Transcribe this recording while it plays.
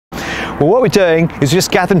Well, what we're doing is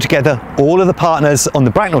just gathering together all of the partners on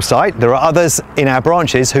the Bracknell site. There are others in our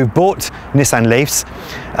branches who bought Nissan Leafs.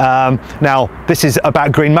 Now, this is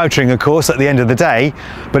about green motoring, of course, at the end of the day,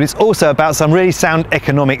 but it's also about some really sound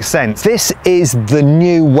economic sense. This is the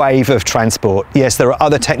new wave of transport. Yes, there are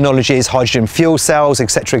other technologies, hydrogen fuel cells,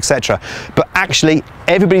 etc., but actually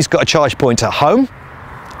everybody's got a charge point at home.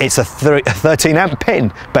 It's a 13 amp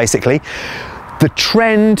pin, basically. The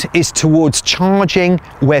trend is towards charging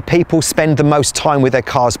where people spend the most time with their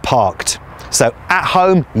cars parked. So at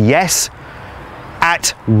home, yes.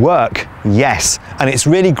 At work, yes. And it's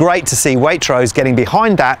really great to see Waitrose getting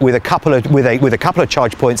behind that with a couple of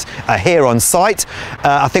charge points here on site.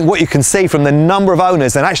 I think what you can see from the number of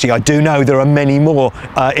owners, and actually I do know there are many more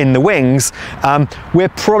in the wings, we're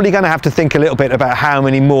probably going to have to think a little bit about how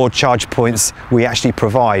many more charge points we actually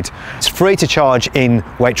provide. It's free to charge in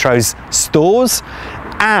Waitrose stores,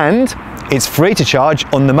 and it's free to charge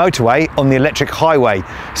on the motorway, on the electric highway.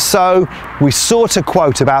 So we sort of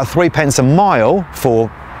quote about 3p a mile for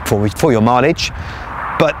your mileage.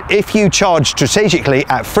 But if you charge strategically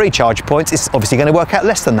at free charge points, it's obviously going to work out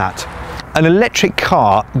less than that. An electric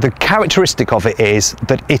car, the characteristic of it is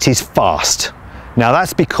that it is fast. Now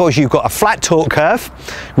that's because you've got a flat torque curve,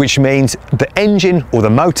 which means the engine or the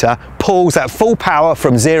motor pulls at full power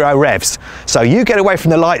from 0 revs. So you get away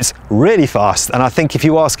from the lights really fast. And I think if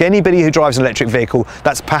you ask anybody who drives an electric vehicle,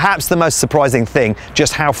 that's perhaps the most surprising thing,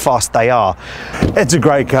 just how fast they are. It's a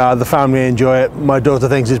great car, the family enjoy it. My daughter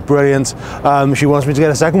thinks it's brilliant. She wants me to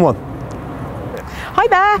get a second one. Hi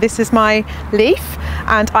there, this is my Leaf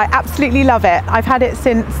and I absolutely love it. I've had it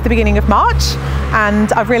since the beginning of March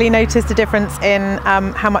and I've really noticed a difference in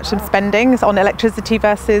how much I'm spending on electricity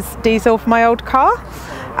versus diesel for my old car.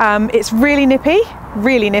 It's really nippy,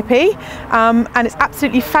 and it's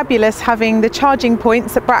absolutely fabulous having the charging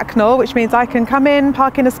points at Bracknell, which means I can come in,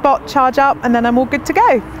 park in a spot, charge up, and then I'm all good to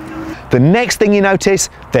go. The next thing you notice,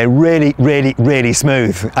 they're really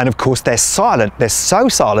smooth. And of course they're silent. They're so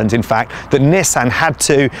silent, in fact, that Nissan had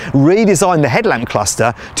to redesign the headlamp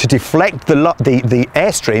cluster to deflect the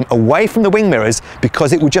airstream away from the wing mirrors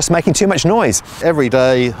because it was just making too much noise. Every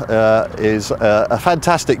day is a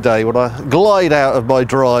fantastic day when I glide out of my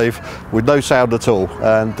drive with no sound at all,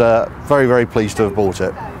 and very pleased to have bought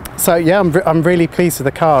it. So yeah, I'm really pleased with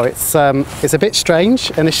the car. It's a bit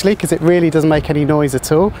strange initially because it really doesn't make any noise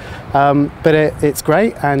at all, but it's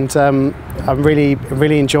great, and I'm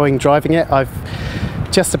really enjoying driving it. I've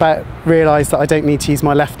just about realised that I don't need to use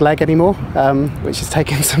my left leg anymore, which has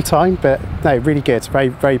taken some time, but no, really good.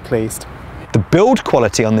 Very pleased. The build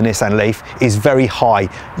quality on the Nissan Leaf is very high.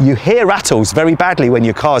 You hear rattles very badly when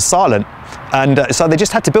your car is silent, and so they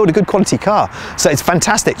just had to build a good quality car. So it's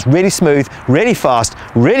fantastic, it's really smooth, really fast,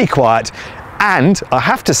 really quiet, and I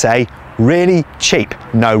have to say, really cheap.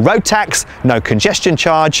 No road tax, no congestion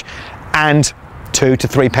charge, and 2 to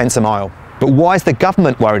 3p a mile. But why is the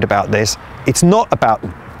government worried about this? It's not about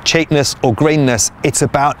cheapness or greenness, it's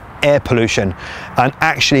about air pollution. And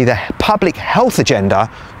actually the public health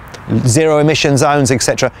agenda, zero emission zones,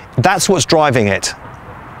 etc., that's what's driving it.